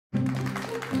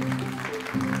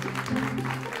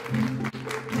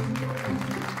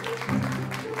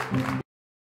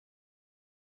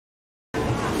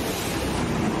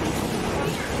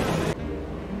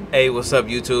Hey, what's up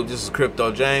YouTube? This is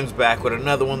Crypto James back with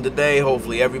another one today.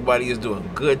 Hopefully everybody is doing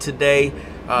good today.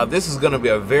 This is going to be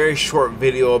a very short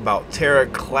video about Terra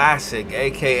Classic,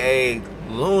 aka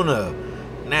Luna.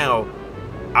 Now,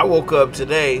 I woke up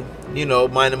today,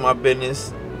 minding my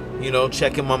business,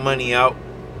 checking my money out,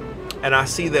 and I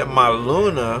see that my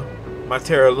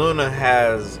Terra Luna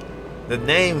has the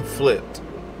name flipped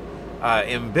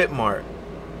in Bitmart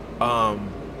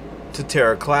to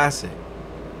Terra Classic.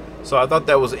 So I thought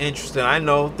that was interesting. I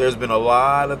know there's been a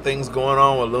lot of things going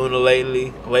on with Luna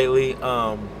lately.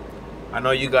 I know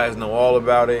you guys know all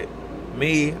about it.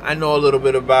 Me, I know a little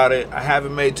bit about it. I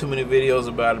haven't made too many videos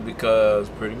about it because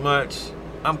pretty much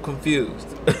I'm confused.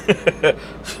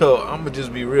 So I'm gonna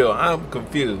just be real. I'm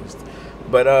confused.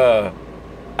 But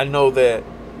I know that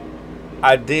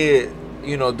I did,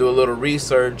 do a little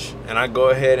research, and I go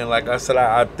ahead and, like I said,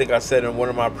 I think I said in one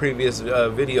of my previous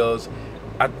videos,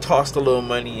 I tossed a little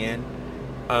money in,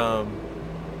 on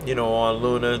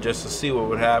Luna just to see what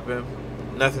would happen.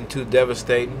 Nothing too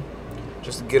devastating,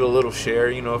 just to get a little share,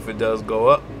 if it does go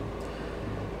up.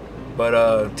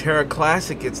 But Terra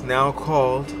Classic, it's now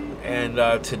called,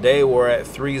 and today we're at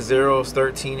 3 zeros,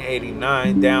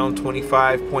 1389, down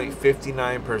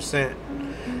 25.59%.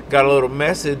 Got a little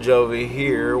message over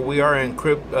here. We are in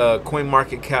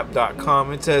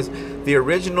coinmarketcap.com. It says the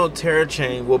original Terra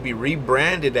chain will be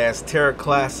rebranded as Terra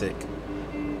Classic.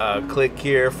 Click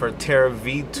here for Terra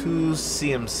V2's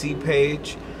CMC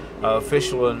page.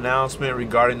 Official announcement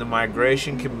regarding the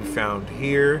migration can be found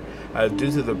here. Due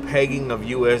to the pegging of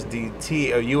UST,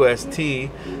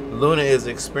 Luna is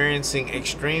experiencing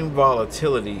extreme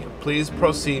volatility. Please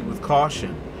proceed with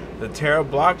caution. The Terra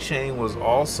blockchain was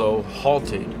also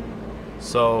halted.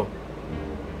 So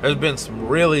there's been some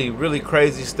really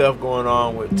crazy stuff going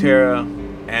on with Terra,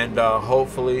 and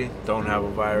hopefully don't have a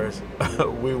virus.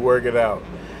 We work it out.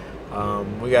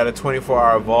 We got a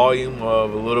 24-hour volume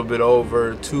of a little bit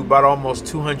over about almost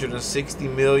 260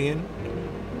 million.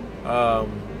 As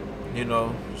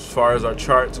far as our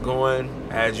charts going,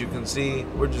 as you can see,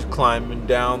 we're just climbing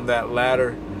down that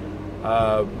ladder.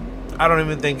 I don't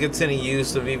even think it's any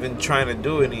use of even trying to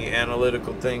do any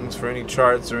analytical things for any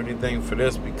charts or anything for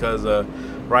this, because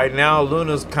right now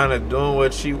Luna's kind of doing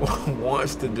what she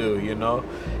wants to do,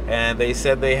 and they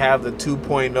said they have the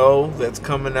 2.0 that's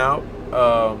coming out.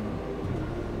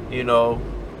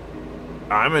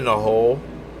 I'm in the hole,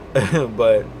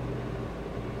 but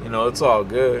it's all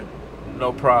good.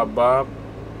 No problem, Bob.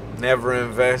 Never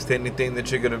invest anything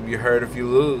that you're gonna be hurt if you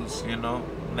lose.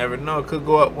 Never know, it could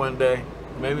go up one day.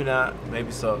 Maybe not,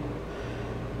 maybe so.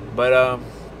 But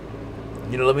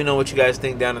let me know what you guys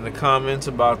think down in the comments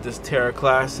about this Terra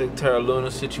Classic, Terra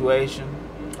Luna situation.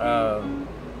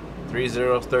 3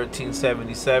 zeros,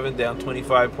 1377, down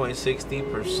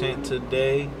 25.60%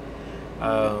 today.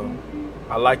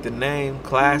 I like the name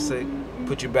Classic,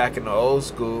 put you back in the old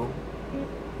school.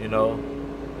 Now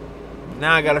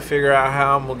I gotta figure out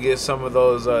how I'm gonna get some of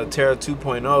those Terra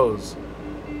 2.0s.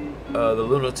 The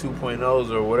Luna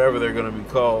 2.0s or whatever they're going to be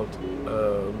called.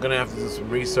 I'm going to have to do some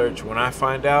research. When I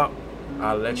find out,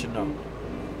 I'll let you know.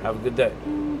 Have a good day.